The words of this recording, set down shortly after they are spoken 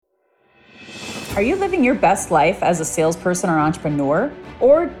Are you living your best life as a salesperson or entrepreneur?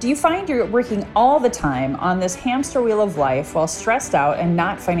 Or do you find you're working all the time on this hamster wheel of life while stressed out and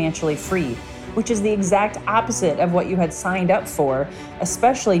not financially free, which is the exact opposite of what you had signed up for,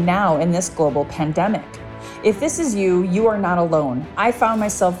 especially now in this global pandemic? If this is you, you are not alone. I found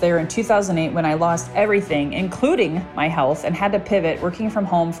myself there in 2008 when I lost everything, including my health, and had to pivot working from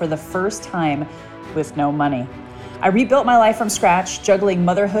home for the first time with no money. I rebuilt my life from scratch, juggling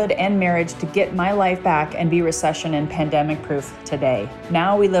motherhood and marriage to get my life back and be recession and pandemic proof today.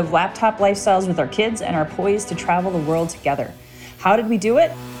 Now we live laptop lifestyles with our kids and are poised to travel the world together. How did we do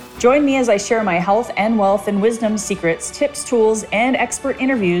it? Join me as I share my health and wealth and wisdom secrets, tips, tools, and expert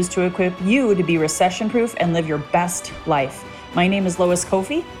interviews to equip you to be recession proof and live your best life. My name is Lois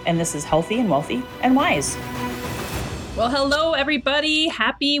Kofi, and this is Healthy and Wealthy and Wise. Well, hello, everybody.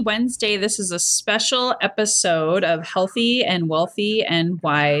 Happy Wednesday. This is a special episode of Healthy and Wealthy and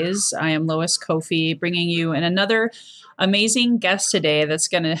Wise. I am Lois Kofi, bringing you another amazing guest today that's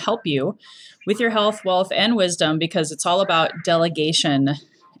going to help you with your health, wealth, and wisdom, because it's all about delegation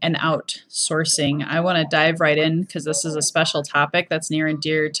and outsourcing. I want to dive right in because this is a special topic that's near and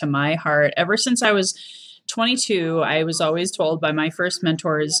dear to my heart. Ever since I was 22, I was always told by my first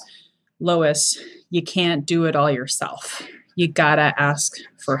mentors, Lois, you can't do it all yourself. You gotta ask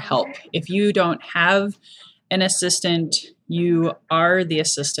for help. If you don't have an assistant, you are the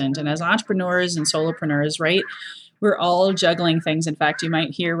assistant. And as entrepreneurs and solopreneurs, right, we're all juggling things. In fact, you might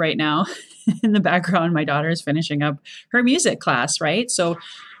hear right now in the background, my daughter is finishing up her music class, right? So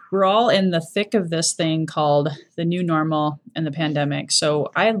we're all in the thick of this thing called the new normal and the pandemic. So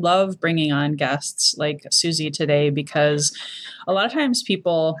I love bringing on guests like Susie today because a lot of times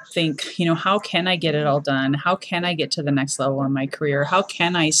people think, how can I get it all done? How can I get to the next level in my career? How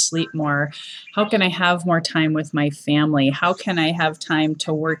can I sleep more? How can I have more time with my family? How can I have time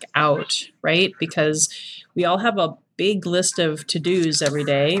to work out, right? Because we all have a big list of to-dos every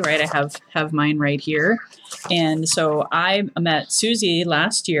day, right? I have mine right here. And so I met Susie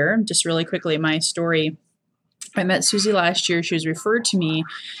last year. Just really quickly, my story. I met Susie last year. She was referred to me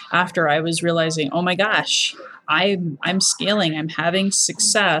after I was realizing, oh my gosh, I'm scaling. I'm having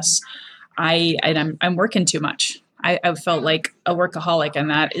success. I'm working too much. I felt like a workaholic,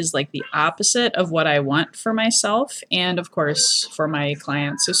 and that is like the opposite of what I want for myself and, of course, for my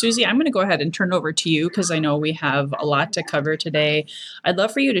clients. So, Susie, I'm going to go ahead and turn it over to you because I know we have a lot to cover today. I'd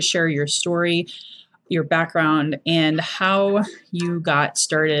love for you to share your story, your background, and how you got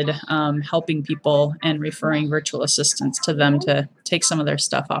started helping people and referring virtual assistants to them to take some of their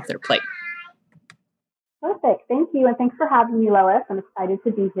stuff off their plate. Perfect. Thank you. And thanks for having me, Lois. I'm excited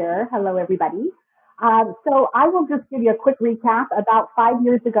to be here. Hello, everybody. So I will just give you a quick recap. About 5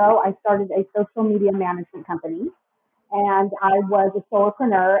 years ago, I started a social media management company, and I was a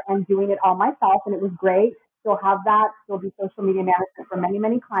solopreneur and doing it all myself, and it was great. Still have that, still do social media management for many,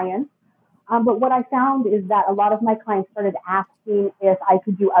 many clients. But what I found is that a lot of my clients started asking if I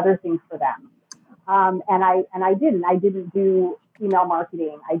could do other things for them. And I didn't. I didn't do email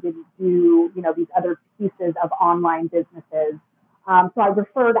marketing. I didn't do, these other pieces of online businesses. So I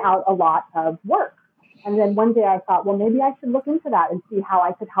referred out a lot of work. And then one day I thought, well, maybe I should look into that and see how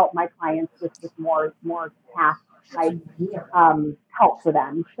I could help my clients with more task type help for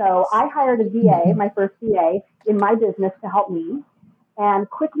them. So I hired a VA, my first VA, in my business to help me, and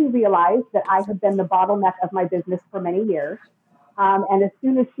quickly realized that I had been the bottleneck of my business for many years. And as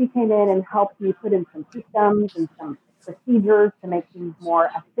soon as she came in and helped me put in some systems and some procedures to make things more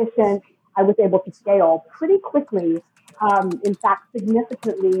efficient, I was able to scale pretty quickly. In fact,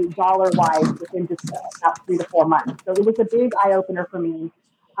 significantly dollar-wise within just about 3 to 4 months. So it was a big eye-opener for me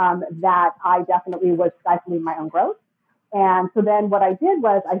that I definitely was stifling my own growth. And so then what I did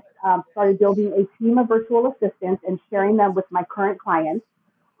was I started building a team of virtual assistants and sharing them with my current clients.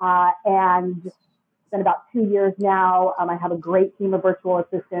 And it's been about 2 years now. I have a great team of virtual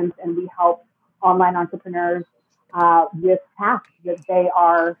assistants, and we help online entrepreneurs with tasks that they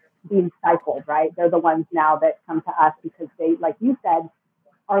are being stifled, right? They're the ones now that come to us because they, like you said,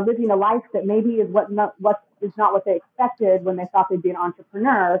 are living a life that maybe is not what they expected when they thought they'd be an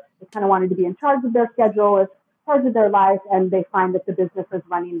entrepreneur. They kind of wanted to be in charge of their schedule, in charge of their life, and they find that the business is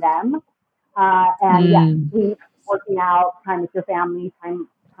running them. Sleep, working out, time with your family, time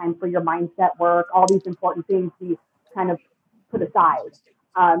for your mindset work, all these important things we kind of put aside.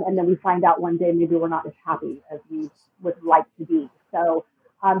 And then we find out one day maybe we're not as happy as we would like to be. So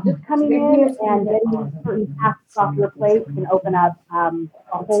just coming in and getting certain tasks off your plate can open up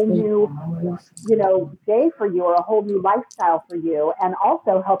a whole new, day for you, or a whole new lifestyle for you, and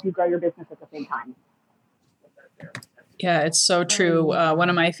also help you grow your business at the same time. Yeah, it's so true. One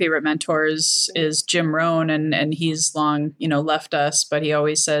of my favorite mentors is Jim Rohn, and he's long, left us, but he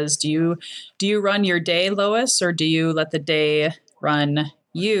always says, do you run your day, Lois, or do you let the day run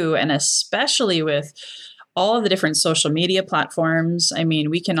you? And especially with all of the different social media platforms, I mean,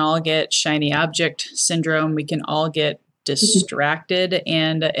 we can all get shiny object syndrome. We can all get distracted,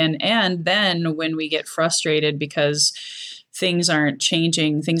 and then when we get frustrated because things aren't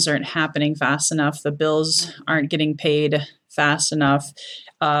changing, things aren't happening fast enough, the bills aren't getting paid fast enough.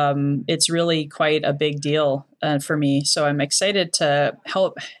 It's really quite a big deal for me. So I'm excited to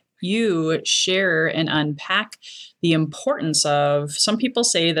help you share and unpack the importance of, some people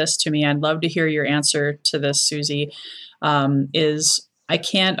say this to me. I'd love to hear your answer to this, Susie, is I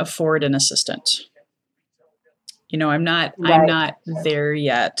can't afford an assistant. I'm Right. not there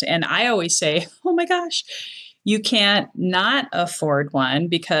yet. And I always say, oh my gosh, you can't not afford one,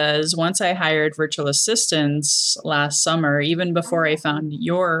 because once I hired virtual assistants last summer, even before I found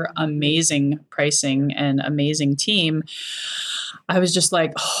your amazing pricing and amazing team, I was just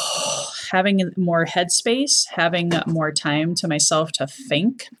like, oh, having more headspace, having more time to myself to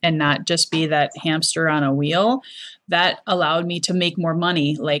think and not just be that hamster on a wheel, that allowed me to make more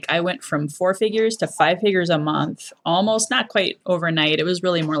money. Like I went from 4 figures to 5 figures a month, almost, not quite overnight. It was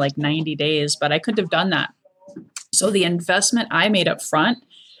really more like 90 days, but I couldn't have done that. So the investment I made up front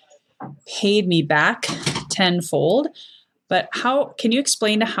paid me back tenfold. But how can you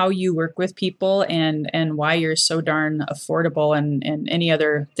explain to how you work with people, and why you're so darn affordable, and any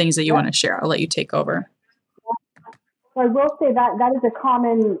other things that you want Yep. to share? I'll let you take over. So I will say that that is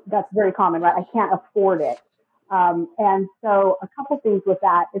that's very common, right? I can't afford it. And so a couple things with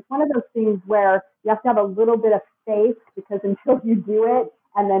that. It's one of those things where you have to have a little bit of faith, because until you do it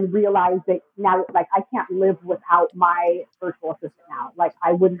and then realize that now, like, I can't live without my virtual assistant now. Like,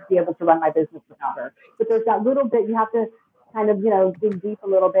 I wouldn't be able to run my business without her. But there's that little bit you have to kind of, dig deep a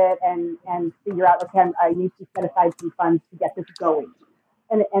little bit and figure out, okay, I need to set aside some funds to get this going.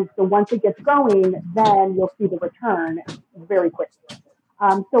 And so once it gets going, then you'll see the return very quickly.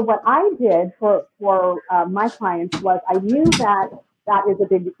 So what I did for my clients was, I knew that that is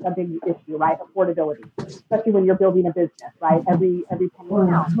a big issue, right? Affordability, especially when you're building a business, right? Every penny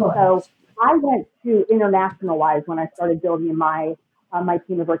counts. So I went to internationalize when I started building my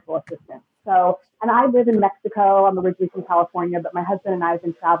team of virtual assistants. So, and I live in Mexico. I'm originally from California, but my husband and I have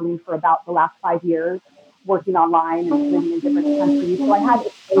been traveling for about the last 5 years, working online and living in different countries. So I had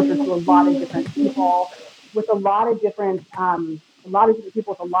exposure to a lot of different people with a lot of different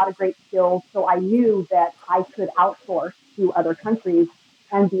people with a lot of great skills. So I knew that I could outsource to other countries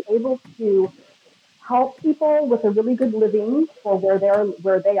and be able to help people with a really good living for where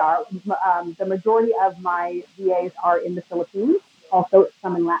they are. The majority of my VAs are in the Philippines, also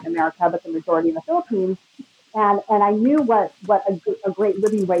some in Latin America, but the majority in the Philippines. And I knew what a great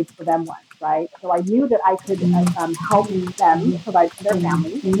living wage for them was, right? So I knew that I could help them provide for their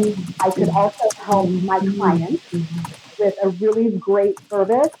families. I could also help my clients with a really great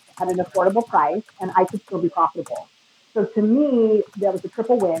service at an affordable price, and I could still be profitable. So to me, that was a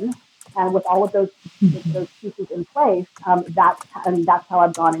triple win. And with all of those pieces in place, that's how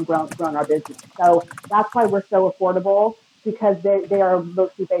I've gone and grown our business. So that's why we're so affordable, because they are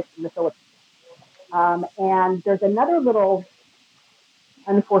mostly based in the Philippines. And there's another little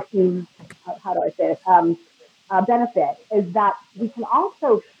unforeseen, how do I say it, benefit, is that we can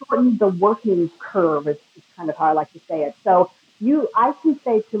also shorten the working curve, is kind of how I like to say it. So I can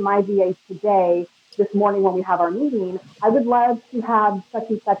say to my VAs today, this morning when we have our meeting, I would love to have such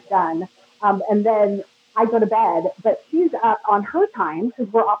and such done. And then I go to bed, but she's up on her time, because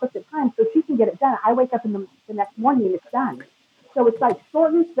we're opposite times, so she can get it done. I wake up in the next morning and it's done. So it's like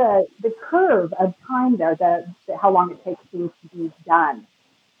shortens the curve of time there, how long it takes things to be done.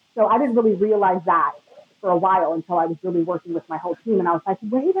 So I didn't really realize that for a while until I was really working with my whole team. And I was like,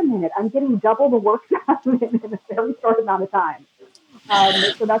 wait a minute, I'm getting double the work done in a very short amount of time.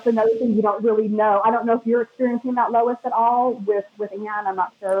 So that's another thing you don't really know. I don't know if you're experiencing that, Lois, at all with Ann. I'm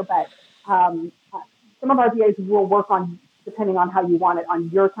not sure, but some of our VAs will work on, depending on how you want it, on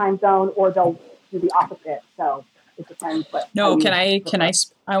your time zone, or they'll do the opposite. So it depends. No,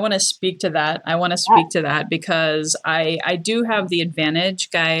 I want to speak to that. I want to Yeah. speak to that because I do have the advantage,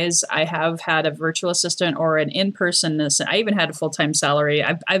 guys. I have had a virtual assistant or an in-person assistant. I even had a full-time salary.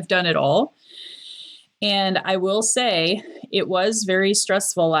 I've done it all. And I will say it was very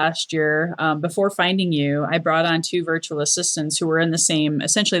stressful last year. Before finding you, I brought on 2 virtual assistants who were in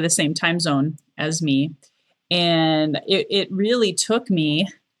essentially the same time zone as me. And it really took me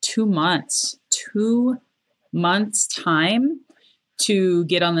 2 months time to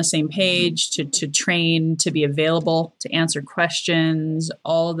get on the same page, to train, to be available, to answer questions,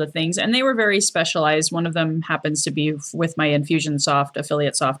 all the things. And they were very specialized. One of them happens to be with my Infusionsoft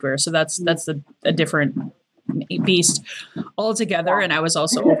affiliate software. So that's a different beast altogether. And I was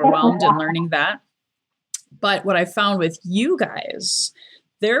also overwhelmed in learning that. But what I found with you guys,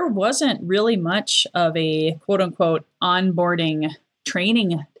 there wasn't really much of a quote unquote onboarding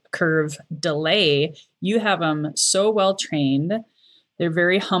training curve delay. You have them so well trained. They're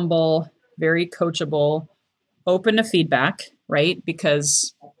very humble, very coachable, open to feedback, right?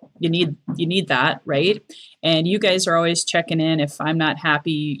 Because you need that, right? And you guys are always checking in. If I'm not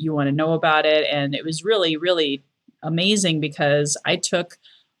happy, you want to know about it. And it was really, really amazing because I took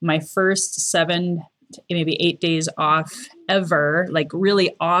my first 7, maybe 8 days off ever, like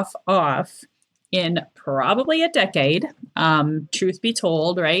really off in probably a decade, truth be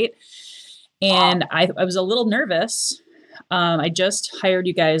told, right? And I was a little nervous. I just hired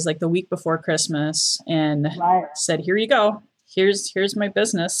you guys like the week before Christmas and said, here you go. Here's my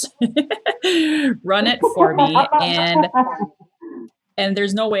business. Run it for me. And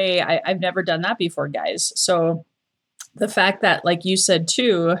there's no way I've never done that before, guys. So the fact that, like you said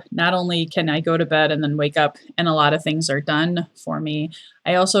too, not only can I go to bed and then wake up and a lot of things are done for me,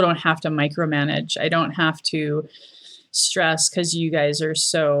 I also don't have to micromanage. I don't have to stress because you guys are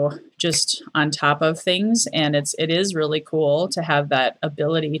so just on top of things. And it is really cool to have that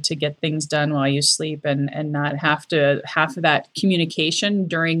ability to get things done while you sleep and not have to have that communication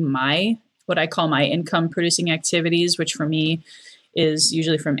during what I call my income producing activities, which for me is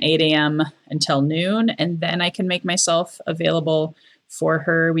usually from 8 a.m. until noon. And then I can make myself available for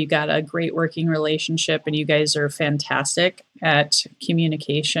her. We've got a great working relationship and you guys are fantastic at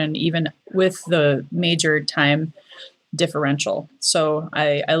communication, even with the major time differential. So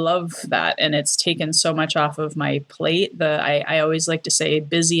I love that. And it's taken so much off of my plate. I always like to say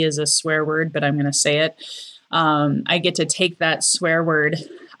busy is a swear word, but I'm going to say it. I get to take that swear word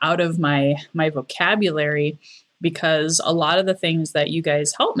out of my vocabulary because a lot of the things that you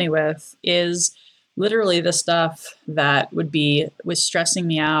guys help me with is literally the stuff that was stressing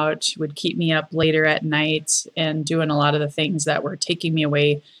me out, would keep me up later at night and doing a lot of the things that were taking me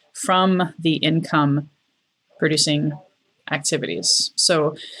away from the income producing activities.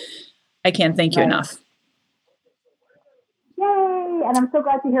 So I can't thank you enough. Yay! And I'm so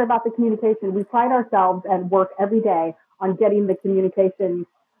glad to hear about the communication. We pride ourselves and work every day on getting the communication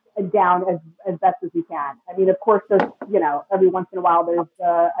down as best as we can. I mean, of course, there's, every once in a while there's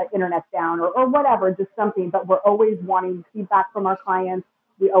an internet down or whatever, just something, but we're always wanting feedback from our clients.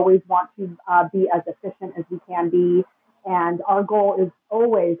 We always want to be as efficient as we can be. And our goal is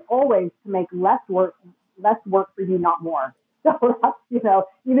always to make less work for you, not more. So that's,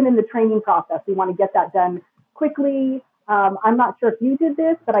 even in the training process, we want to get that done quickly. I'm not sure if you did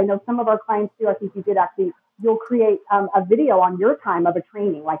this, but I know some of our clients do. I think you did actually. You'll create a video on your time of a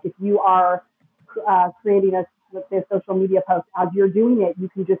training. Like if you are creating let's say a social media post, as you're doing it, you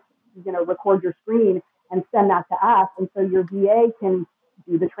can just, record your screen and send that to us. And so your VA can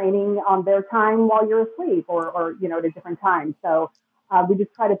do the training on their time while you're asleep or at a different time. So we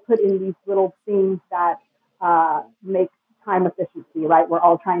just try to put in these little things that make time efficiency, right? We're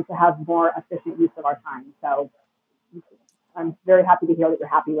all trying to have more efficient use of our time. So I'm very happy to hear that you're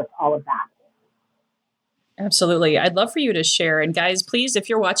happy with all of that. Absolutely. I'd love for you to share. And guys, please, if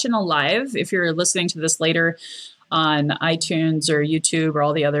you're watching live, if you're listening to this later on iTunes or YouTube or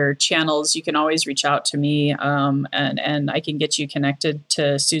all the other channels, you can always reach out to me and I can get you connected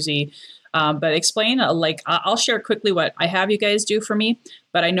to Susie. But explain, I'll share quickly what I have you guys do for me,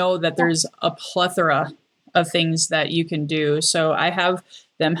 but I know that there's a plethora of things that you can do. So I have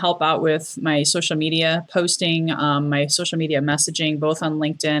them help out with my social media posting, my social media messaging, both on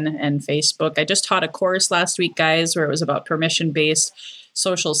LinkedIn and Facebook. I just taught a course last week, guys, where it was about permission-based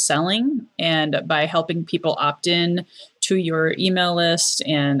social selling. And by helping people opt in to your email list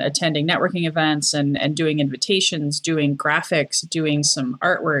and attending networking events and doing invitations, doing graphics, doing some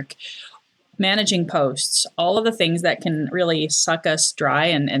artwork, managing posts, all of the things that can really suck us dry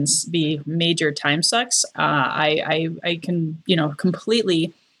and be major time sucks. I can,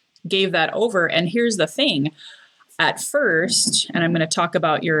 completely gave that over. And here's the thing. At first, and I'm going to talk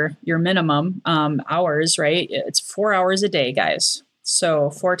about your minimum hours, right? It's 4 hours a day, guys.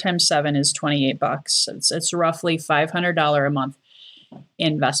 So 4 times 7 is $28. It's roughly $500 a month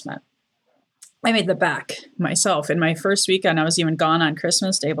investment. I made the back myself. In my first weekend, I was even gone on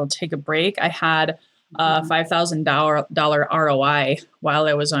Christmas Day, able to take a break. I had a $5,000 ROI while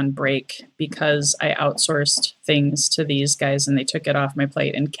I was on break because I outsourced things to these guys and they took it off my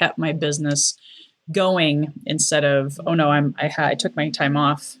plate and kept my business going instead of, oh no, I took my time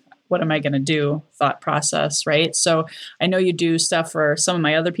off. What am I going to do? Thought process, right? So I know you do stuff for some of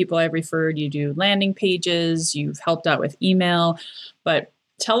my other people I've referred. You do landing pages. You've helped out with email, but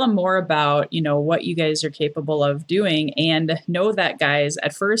tell them more about, what you guys are capable of doing. And know that, guys,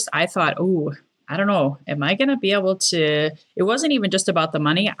 at first I thought, oh, I don't know, am I going to be able to? It wasn't even just about the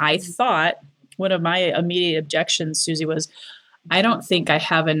money. I thought one of my immediate objections, Susie, was I don't think I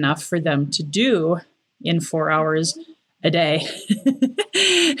have enough for them to do in 4 hours a day.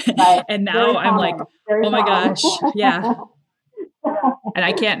 Right. And now I'm like, oh my gosh, yeah. And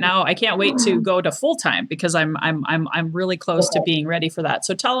I can't wait to go to full time because I'm really close to being ready for that.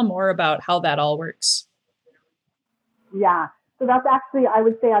 So tell them more about how that all works. Yeah. So that's actually, I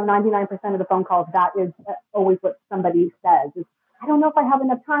would say on 99% of the phone calls, that is always what somebody says is, I don't know if I have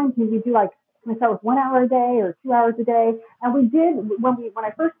enough time. Can I start with 1 hour a day or 2 hours a day? And we did, when I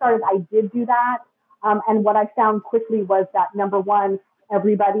first started, I did do that. And what I found quickly was that, number one,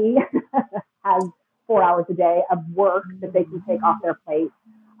 everybody has 4 hours a day of work that they can take off their plate.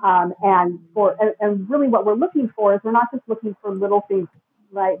 And really what we're looking for is we're not just looking for little things,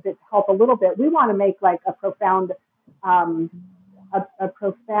 right, that help a little bit. We want to make like a profound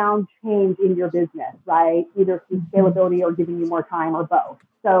change in your business, right? Either through scalability or giving you more time or both.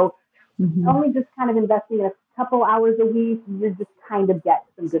 So only just kind of investing in a couple hours a week, you just kind of get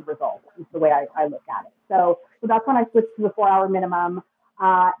some good results is the way I look at it. So that's when I switched to the 4 hour minimum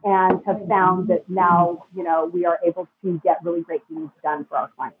and have found that now, we are able to get really great things done for our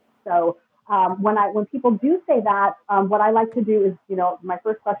clients. So when people do say that, what I like to do is, my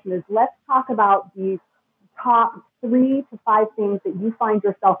first question is, let's talk about the top 3 to 5 things that you find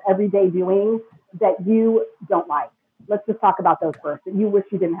yourself every day doing that you don't like. Let's just talk about those first, that you wish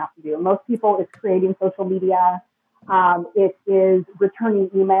you didn't have to do. Most people, it's creating social media. It is returning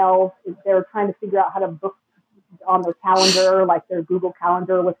emails. They're trying to figure out how to book on their calendar, like their Google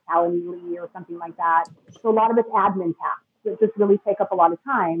Calendar with Calendly or something like that. So a lot of it's admin tasks that just really take up a lot of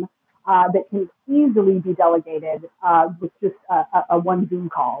time that can easily be delegated with just a one Zoom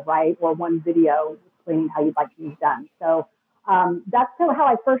call, right? Or one video explaining how you'd like things done. So that's how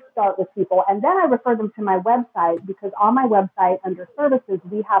I first start with people. And then I refer them to my website because on my website under services,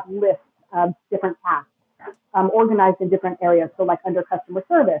 we have lists of different tasks organized in different areas. So like under customer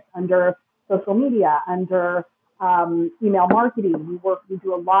service, under social media, under email marketing. We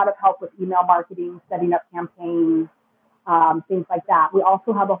do a lot of help with email marketing, setting up campaigns, things like that. We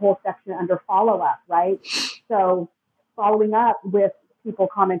also have a whole section under follow-up, right? So following up with people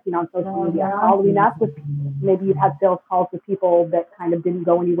commenting on social media, following up with maybe you've had sales calls with people that kind of didn't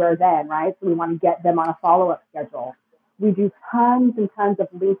go anywhere then, right? So we want to get them on a follow-up schedule. We do tons and tons of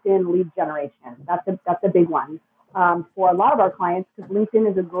LinkedIn lead generation. That's a big one for a lot of our clients because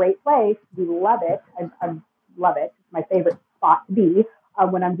LinkedIn is a great place. We love it. I love it. It's my favorite spot to be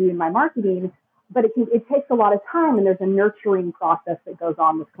when I'm doing my marketing. But it takes a lot of time, and there's a nurturing process that goes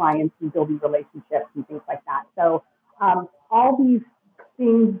on with clients and building relationships and things like that. So all these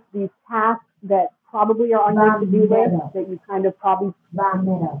things, these tasks that probably are on your to-do list that you kind of probably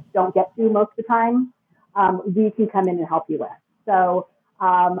don't get to most of the time, we can come in and help you with. So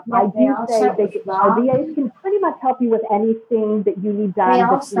I do say our VAs can pretty much help you with anything that you need done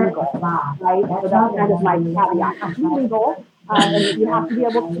that's legal, right? So that's kind of my caveat. It's legal. And you have to be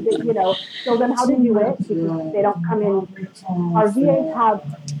able to, show them how to do it because they don't come in. Our VAs have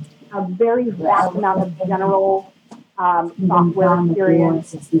a very vast amount of general software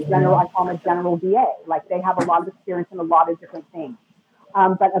experience. I call them a general VA. Like they have a lot of experience in a lot of different things.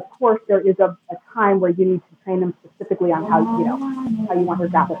 But of course, there is a time where you need to train them specifically on how you want your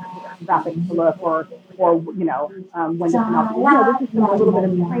graphics to look, or when to come out. This is a little bit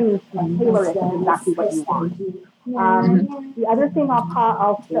of training to tailor it to exactly what you want. The other thing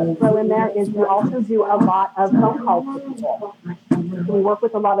I'll throw in there is we also do a lot of phone calls with people. So we work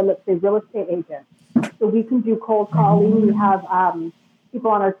with a lot of, let's say, real estate agents. So we can do cold calling. We have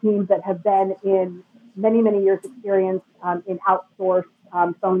people on our team that have been in many, many years experience in outsourced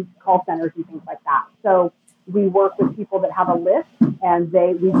phone call centers and things like that. So we work with people that have a list and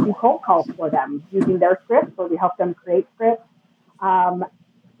we do cold calls for them using their scripts, or we help them create scripts.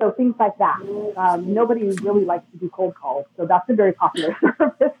 So things like that. Nobody really likes to do cold calls. So that's a very popular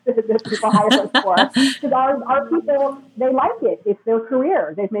service that people hire us for. Because our people, they like it. It's their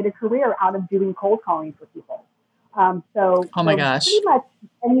career. They've made a career out of doing cold calling for people. Oh my gosh. Pretty much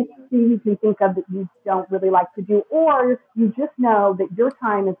anything you can think of that you don't really like to do, or you just know that your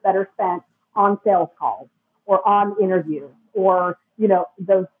time is better spent on sales calls or on interviews or,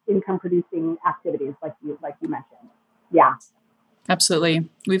 those income producing activities like you mentioned. Yeah. Absolutely.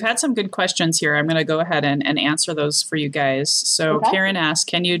 We've had some good questions here. I'm going to go ahead and answer those for you guys. So Okay. Karen asked,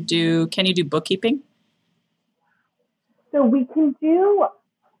 can you do bookkeeping? So we can do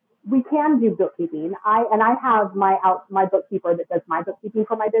bookkeeping. I have my bookkeeper that does my bookkeeping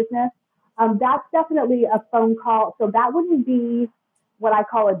for my business. That's definitely a phone call. So that wouldn't be what I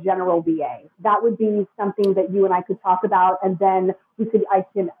call a general VA. That would be something that you and I could talk about, and then I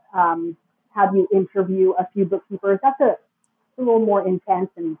can have you interview a few bookkeepers. That's a little more intense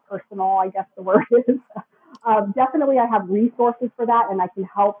and personal, I guess the word is. Definitely, I have resources for that, and I can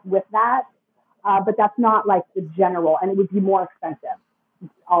help with that. But that's not like the general, and it would be more expensive.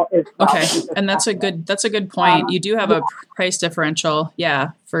 Okay. And that's a good point. You do have a price differential,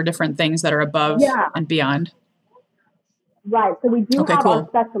 for different things that are above and beyond. Right. So we do have our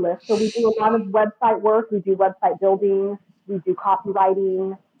specialists. So we do a lot of website work. We do website building. We do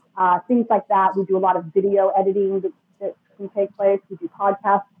copywriting, things like that. We do a lot of video editing that can take place. We do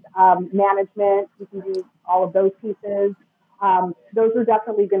podcast management. We can do all of those pieces. Those are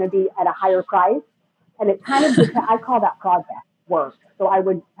definitely going to be at a higher price. And it kind of depends. I call that project work. So I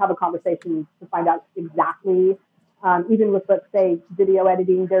would have a conversation to find out exactly, even with, let's say, video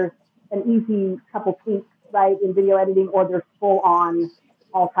editing, there's an easy couple tweaks, right, in video editing, or there's full on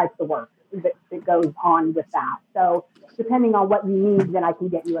all types of work that goes on with that. So depending on what you need, then I can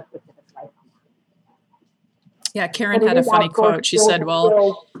get you a specific price. Yeah, Karen had a funny quote. She said,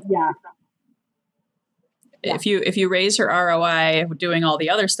 well, yeah. If you raise her ROI doing all the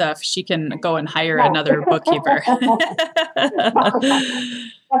other stuff, she can go and hire another bookkeeper. That's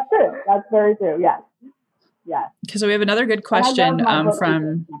true. That's very true. Yes. Yes. So we have another good question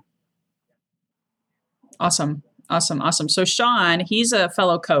from. Awesome. So Sean, he's a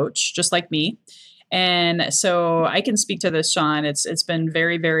fellow coach, just like me. And so I can speak to this, Sean. It's been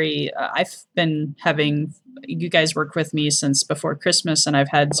very, very, I've been having you guys work with me since before Christmas, and I've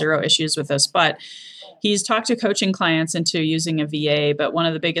had zero issues with this, but he's talked to coaching clients into using a VA, but one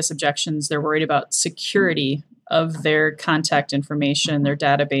of the biggest objections, they're worried about security of their contact information, their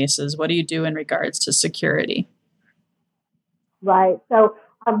databases. What do you do in regards to security? Right. So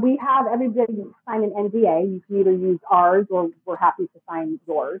we have everybody sign an NDA. You can either use ours or we're happy to sign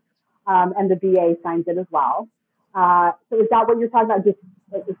yours. And the VA signs it as well. So is that what you're talking about, just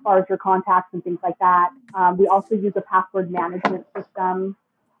as far as your contacts and things like that? We also use a password management system.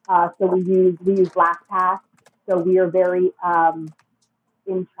 So we use LastPass. So we are very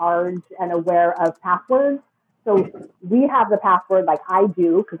in charge and aware of passwords. So we have the password, like I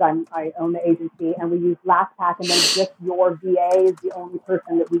do, because I own the agency, and we use LastPass, and then just your VA is the only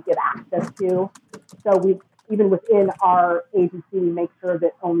person that we give access to. So we, even within our agency, we make sure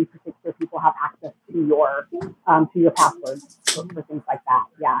that only particular people have access to your passwords for things like that.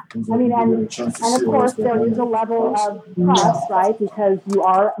 Yeah. I mean, and of course, there is a level of trust, right? Because you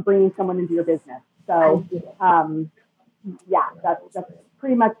are bringing someone into your business. So, that's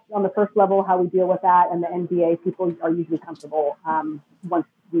pretty much on the first level how we deal with that. And the NDA, people are usually comfortable once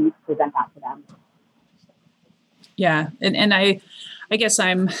we present that to them. Yeah. And I guess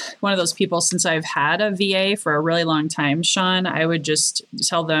I'm one of those people, since I've had a VA for a really long time, Sean, I would just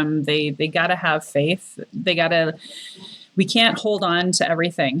tell them they got to have faith. We can't hold on to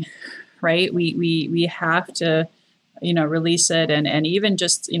everything, right? We have to, release it. And even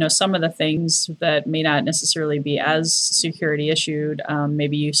just, some of the things that may not necessarily be as security issued,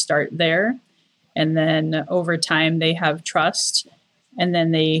 maybe you start there, and then over time they have trust, and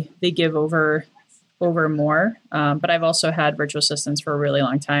then they give over more. But I've also had virtual assistants for a really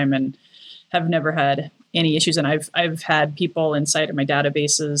long time and have never had any issues. And I've had people inside of my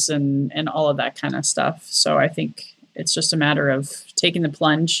databases and all of that kind of stuff. So I think it's just a matter of taking the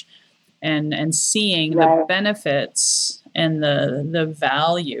plunge and seeing the benefits and the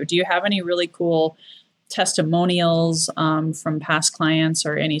value. Do you have any really cool testimonials from past clients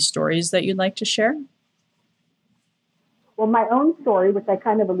or any stories that you'd like to share? Well, my own story, which I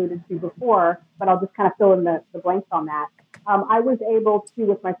kind of alluded to before, but I'll just kind of fill in the blanks on that. I was able to,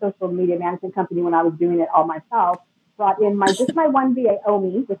 with my social media management company, when I was doing it all myself, brought in my one VA,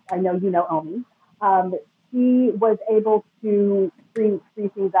 Omi, which I know you know Omi. He was able to free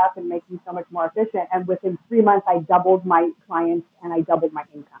things up and make me so much more efficient. And within 3 months, I doubled my clients and I doubled my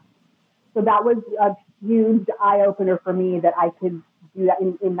income. So that was a huge eye opener for me that I could do that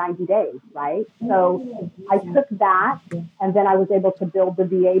in 90 days, right? So I took that, and then I was able to build the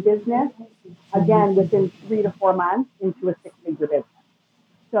VA business, again, within 3 to 4 months into a 6-figure business.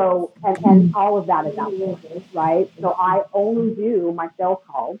 So, and all of that is out there, right? So I only do my sales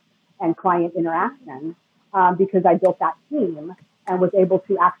calls and client interaction because I built that team and was able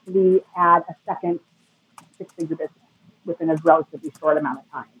to actually add a second 6-figure business. within a relatively short amount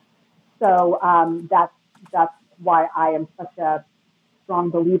of time. So that's why I am such a strong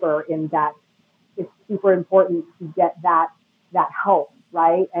believer in that. It's super important to get that help,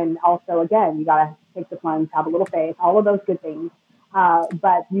 right? And also, again, you got to take the plunge, have a little faith, all of those good things.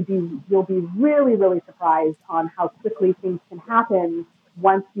 But you'll be really, really surprised on how quickly things can happen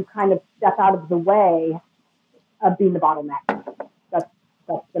once you kind of step out of the way of being the bottleneck. That's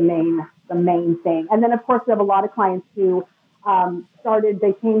the main thing. And then, of course, we have a lot of clients who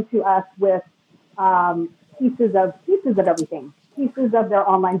they came to us with pieces of everything, pieces of their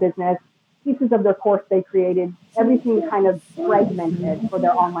online business, pieces of their course they created, everything kind of fragmented for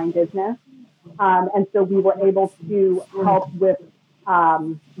their online business. And so we were able to help with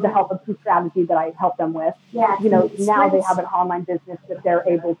the help of True Strategy that I helped them with. Yeah, now they have an online business that they're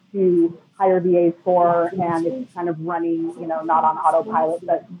able to hire VAs for, and it's kind of running, not on autopilot,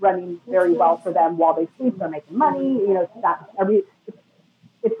 but running very well for them while they sleep. They're making money.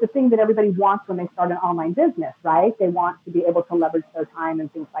 It's the thing that everybody wants when they start an online business, right? They want to be able to leverage their time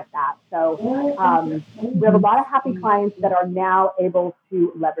and things like that. So we have a lot of happy clients that are now able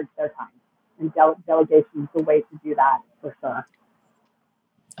to leverage their time, and delegation is the way to do that for sure.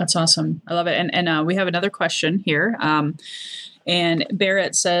 That's awesome. I love it. And we have another question here. And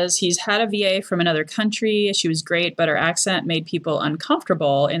Barrett says he's had a VA from another country. She was great, but her accent made people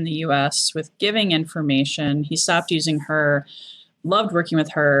uncomfortable in the U.S. with giving information. He stopped using her. Loved working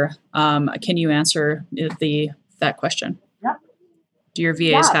with her. Can you answer that question? Yep. Do your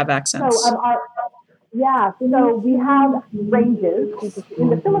VAs have accents? So we have ranges. In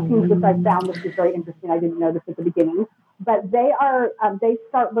the Philippines, which I found, this is very interesting. I didn't know this at the beginning, but they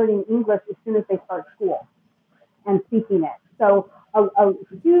start learning English as soon as they start school and speaking it. So a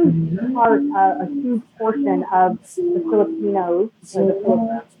huge portion of the Filipinos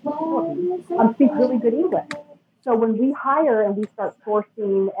speak really good English. So when we hire and we start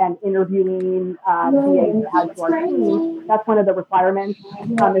sourcing and interviewing VAs to add to our team, that's one of the requirements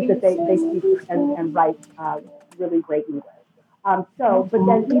is that they speak and write really great English. But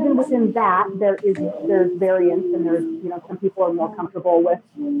then even within that, there's variance, and there's some people are more comfortable with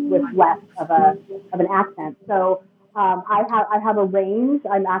less of an accent. So I have a range.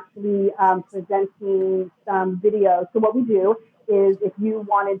 I'm actually presenting some videos. So what we do is, if you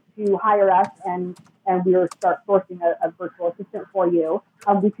wanted to hire us and we start sourcing a virtual assistant for you,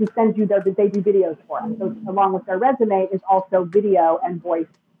 we can send you they do videos for us. So along with their resume is also video and voice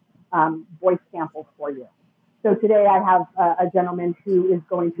samples for you. So today I have a gentleman who is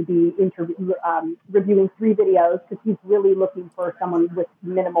going to be reviewing 3 videos because he's really looking for someone with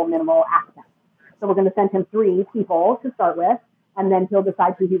minimal accent. So we're going to send him 3 people to start with, and then he'll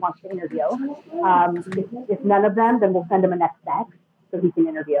decide who he wants to interview. If none of them, then we'll send him a next set so he can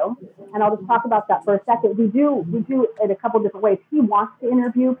interview. And I'll just talk about that for a second. We do it a couple different ways. He wants to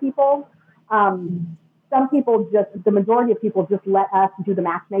interview people. Some people the majority of people just let us do the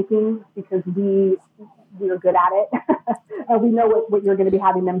matchmaking because we are good at it. We know what you're going to be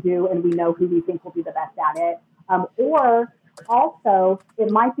having them do, and we know who we think will be the best at it. Or also,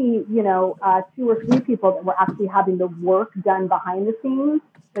 it might be 2 or 3 people that we're actually having the work done behind the scenes,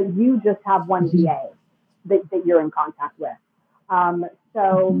 but you just have one VA that you're in contact with. I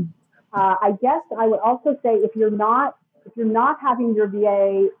guess I would also say if you're not having your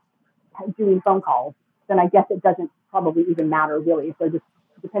VA doing phone calls, then I guess it doesn't probably even matter really if they're just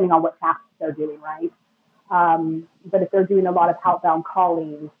depending on what tasks they're doing, right? But if they're doing a lot of outbound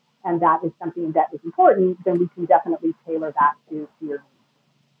calling and that is something that is important, then we can definitely tailor that to your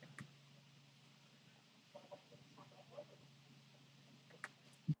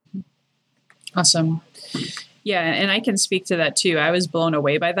needs. Awesome. Yeah, and I can speak to that too. I was blown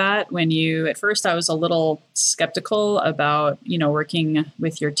away by that at first I was a little skeptical about, working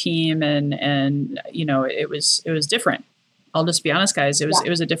with your team and it was different. I'll just be honest, guys. It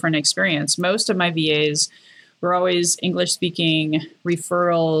was a different experience. Most of my VAs were always English speaking,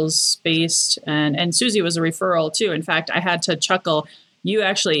 referrals based, and Susie was a referral too. In fact, I had to chuckle. You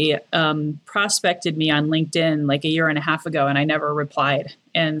actually prospected me on LinkedIn like a year and a half ago, and I never replied.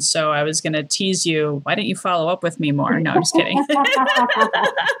 And so I was going to tease you. Why didn't you follow up with me more? No, I'm just kidding.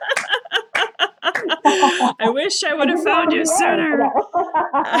 I wish I would have found you sooner.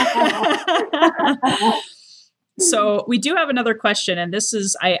 So we do have another question, and this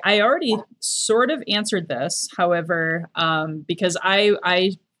is, I already sort of answered this. However, because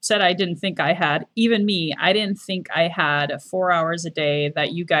I said I didn't think I had, even me, I didn't think I had 4 hours a day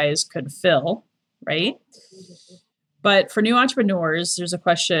that you guys could fill, right? But for new entrepreneurs, there's a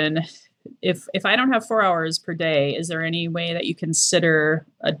question. If I don't have 4 hours per day, is there any way that you consider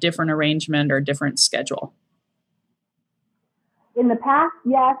a different arrangement or different schedule? In the past,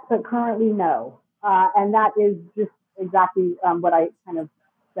 yes, but currently, no. And that is just exactly what I kind of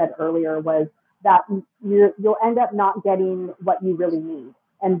said earlier was that you'll end up not getting what you really need.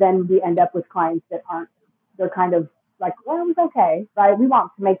 And then we end up with clients that aren't, they're kind of like, well, it was okay, right? We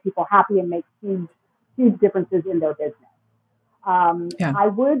want to make people happy and make huge differences in their business. Yeah. I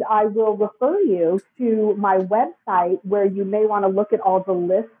will refer you to my website where you may want to look at all the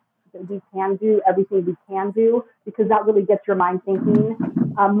lists that we can do, everything we can do, because that really gets your mind thinking.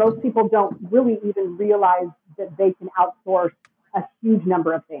 Most people don't really even realize that they can outsource a huge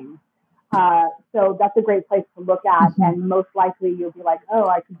number of things. So that's a great place to look at, and most likely you'll be like, oh,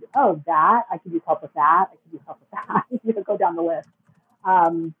 I could use help with that, I could use help with that. You know, go down the list.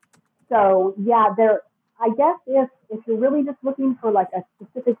 So yeah, I guess if you're really just looking for like a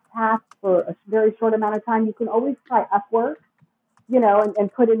specific task for a very short amount of time, you can always try Upwork, you know,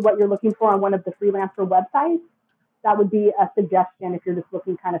 and put in what you're looking for on one of the freelancer websites. That would be a suggestion if you're just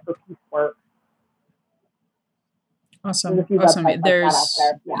looking kind of for piecework. Awesome. Awesome. There's,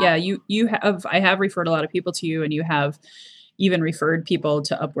 yeah, you have, I have referred a lot of people to you, and you have even referred people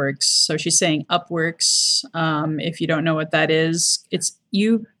to Upworks. So she's saying Upworks. If you don't know what that is, it's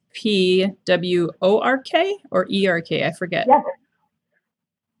UPWORK or ERK. I forget. Yes.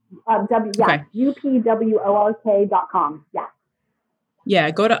 Okay. UPWORK.com. Yeah. Yeah.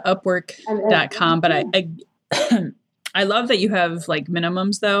 Go to Upwork.com. But I I love that you have like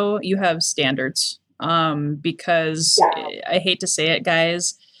minimums though. You have standards. Because I hate to say it,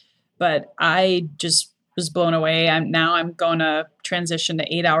 guys, but I just was blown away. I'm going to transition to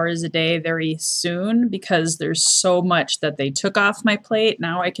 8 hours a day very soon because there's so much that they took off my plate.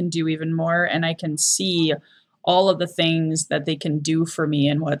 Now I can do even more, and I can see all of the things that they can do for me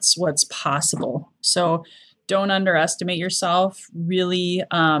and what's possible. So don't underestimate yourself. Really,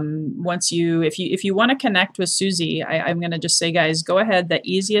 if you want to connect with Susie, I'm going to just say, guys, go ahead. The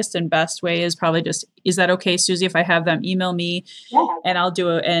easiest and best way is probably just, is that okay, Susie, if I have them email me and I'll do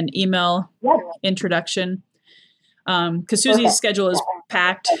an email introduction? Because Susie's schedule is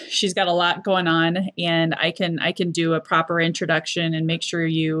packed. She's got a lot going on, and I can do a proper introduction and make sure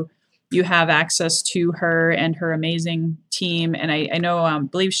you have access to her and her amazing team. And I know,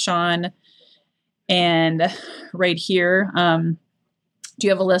 believe Sean. And right here, do you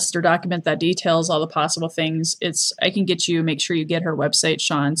have a list or document that details all the possible things? I can get you, make sure you get her website,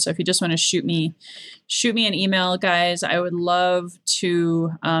 Sean. So if you just want to shoot me an email, guys, I would love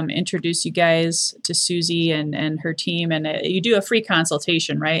to introduce you guys to Susie and her team. And you do a free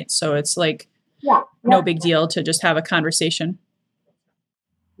consultation, right? So it's like no big deal to just have a conversation.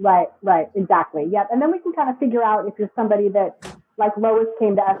 Right, exactly. Yep. And then we can kind of figure out if you're somebody that, like Lois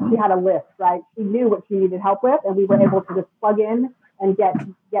came to us, she had a list, right? She knew what she needed help with, and we were able to just plug in and get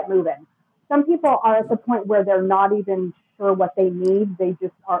moving. Some people are at the point where they're not even sure what they need. They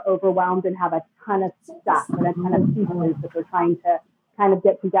just are overwhelmed and have a ton of stuff and a ton of pieces that they're trying to kind of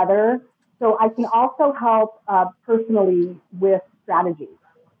get together. So I can also help personally with strategies.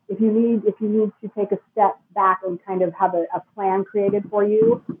 If you need to take a step back and kind of have a plan created for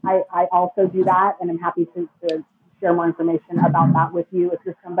you, I also do that, and I'm happy to share more information about that with you if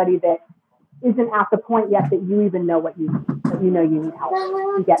you're somebody that isn't at the point yet that you even know what you need, that you know you need help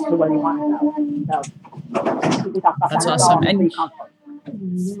to get to where you want to go. So we can talk about that's that awesome. And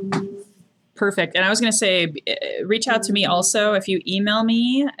perfect. And I was going to say, reach out to me also if you email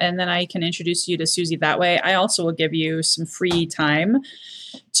me, and then I can introduce you to Susie that way. I also will give you some free time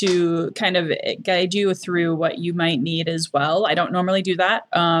to kind of guide you through what you might need as well. I don't normally do that,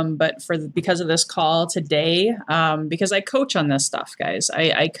 but because of this call today, because I coach on this stuff, guys.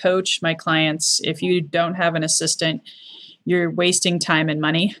 I coach my clients. If you don't have an assistant, you're wasting time and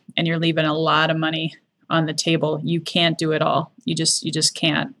money, and you're leaving a lot of money on the table. You can't do it all. You just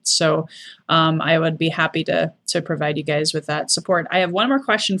can't. So I would be happy to provide you guys with that support. I have one more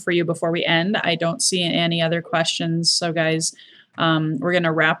question for you before we end. I don't see any other questions. So guys, we're going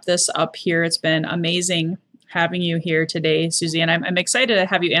to wrap this up here. It's been amazing having you here today, Susie. And I'm excited to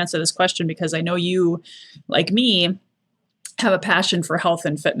have you answer this question because I know you, like me, have a passion for health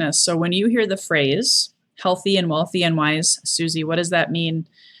and fitness. So when you hear the phrase healthy and wealthy and wise, Susie, what does that mean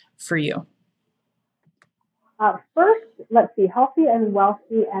for you? First, let's see, healthy and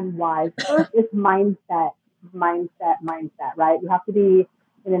wealthy and wise. First is mindset, right? You have to be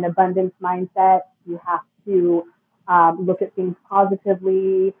in an abundance mindset. You have to look at things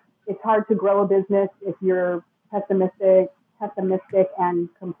positively. It's hard to grow a business if you're pessimistic and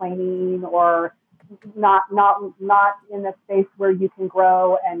complaining, or not in a space where you can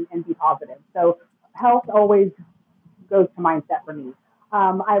grow and be positive. So health always goes to mindset for me.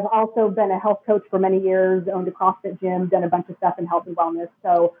 I've also been a health coach for many years, owned a CrossFit gym, done a bunch of stuff in health and wellness.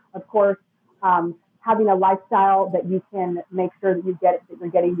 So, of course, having a lifestyle that you can make sure that you're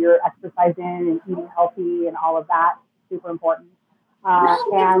getting your exercise in and eating healthy and all of that, super important.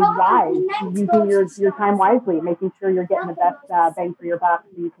 And wise, using your time wisely, making sure you're getting the best bang for your buck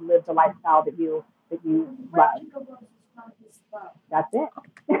so you can live the lifestyle that you love. That's it.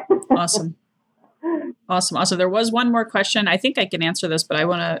 Awesome. Awesome. There was one more question. I think I can answer this, but I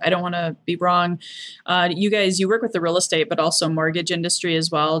don't want to be wrong. You work with the real estate, but also mortgage industry as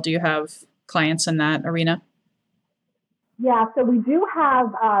well. Do you have clients in that arena? Yeah, so we do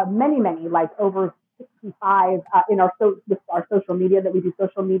have many, like over 65 in our social media that we do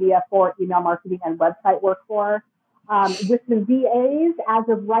social media for, email marketing and website work for. With the VAs, as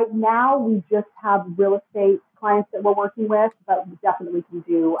of right now, we just have real estate clients that we're working with, but we definitely can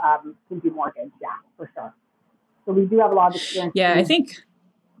do mortgage, yeah, for sure. So we do have a lot of experience. Yeah, I think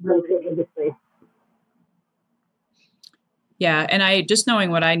real estate industry. Yeah, and I just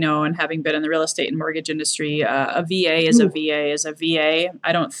knowing what I know and having been in the real estate and mortgage industry, a VA is a VA is a VA.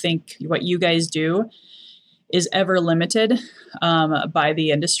 I don't think what you guys do is ever limited by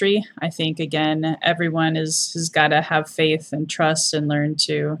the industry. I think, again, everyone has got to have faith and trust and learn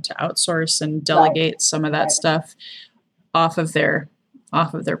to outsource and delegate some of that stuff off of their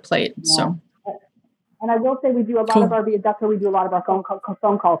plate. Yeah. So, and I will say we do a lot of our, that's where we do a lot of our phone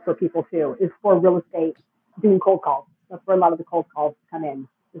calls for people too, is for real estate, doing cold calls. That's where a lot of the cold calls come in,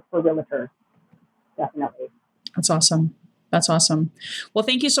 is for realtors, definitely. That's awesome. That's awesome. Well,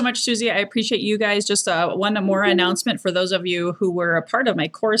 thank you so much, Susie. I appreciate you guys. Just one more announcement for those of you who were a part of my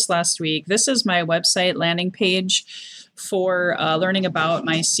course last week. This is my website landing page for learning about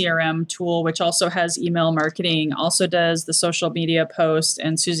my CRM tool, which also has email marketing, also does the social media post,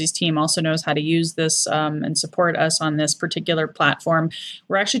 and Susie's team also knows how to use this and support us on this particular platform.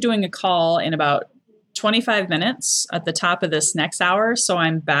 We're actually doing a call in about 25 minutes at the top of this next hour. So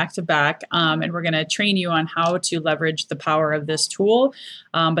I'm back to back, and we're going to train you on how to leverage the power of this tool.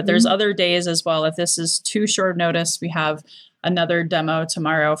 But there's other days as well. If this is too short notice, we have another demo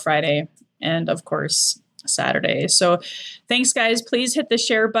tomorrow, Friday, and of course, Saturday. So thanks, guys. Please hit the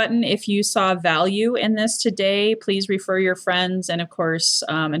share button if you saw value in this today. Please refer your friends. And of course,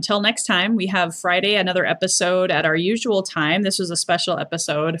 until next time, we have Friday, another episode at our usual time. This was a special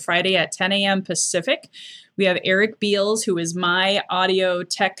episode, Friday at 10 a.m. Pacific. We have Eric Beals, who is my audio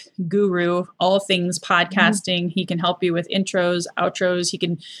tech guru, all things podcasting. He can help you with intros, outros. He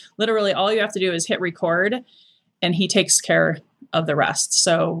can literally, all you have to do is hit record and he takes care of the rest.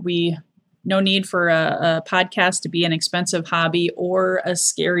 So no need for a podcast to be an expensive hobby or a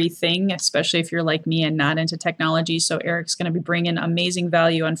scary thing, especially if you're like me and not into technology. So Eric's going to be bringing amazing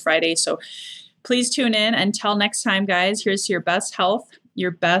value on Friday. So please tune in. Until next time, guys, here's to your best health,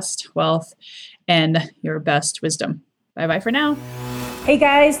 your best wealth, and your best wisdom. Bye-bye for now. Hey,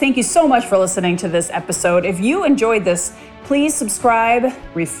 guys, thank you so much for listening to this episode. If you enjoyed this, please subscribe,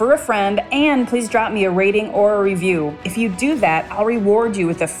 refer a friend, and please drop me a rating or a review. If you do that, I'll reward you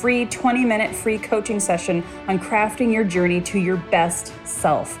with a free 20-minute free coaching session on crafting your journey to your best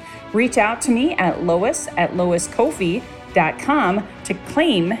self. Reach out to me at lois@loiscoffey.com to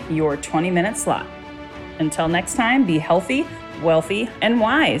claim your 20-minute slot. Until next time, be healthy, wealthy, and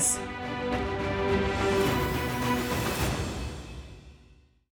wise.